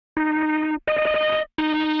If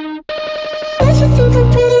you think I'm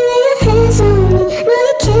pretty, lay your hands on me. No,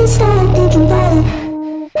 you can't stop thinking about it.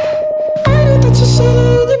 I know that you're shitty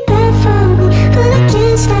and you're bad for me, but I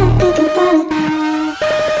can't stop thinking about it.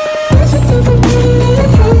 If you think I'm pretty, lay your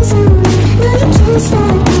hands on me. No, you can't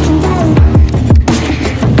stop thinking about it.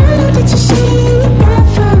 I know that you're shitty and you're bad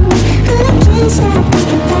for me, but I can't stop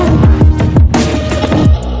thinking about it.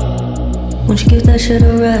 Won't you give that shit a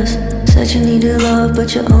rest? Said you needed love,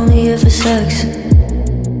 but you're only here for sex.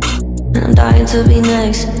 And I'm dying to be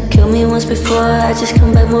next. Killed me once before, I just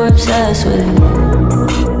come back more obsessed with you.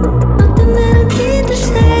 Nothing that I need to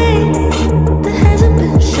say that hasn't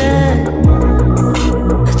been said.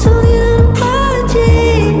 I told you an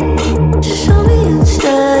apology, just show me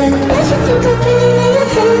instead. If you think I'm pretty, lay your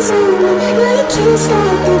hands on me. No, you can't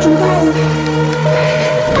stop thinking about it.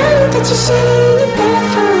 I know that you're shitty and you're bad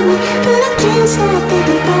for me, but I can't stop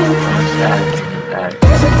thinking about it.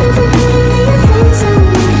 If you think I'm pretty, lay your hands on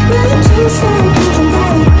me. No, you can't stop thinking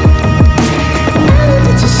about it. I know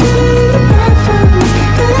that you're shitty and you're bad for me,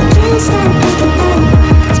 but I can't stop thinking about it.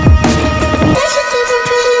 If you think I'm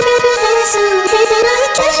pretty, baby, hands on me. No, you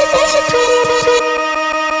can't, you're pretty.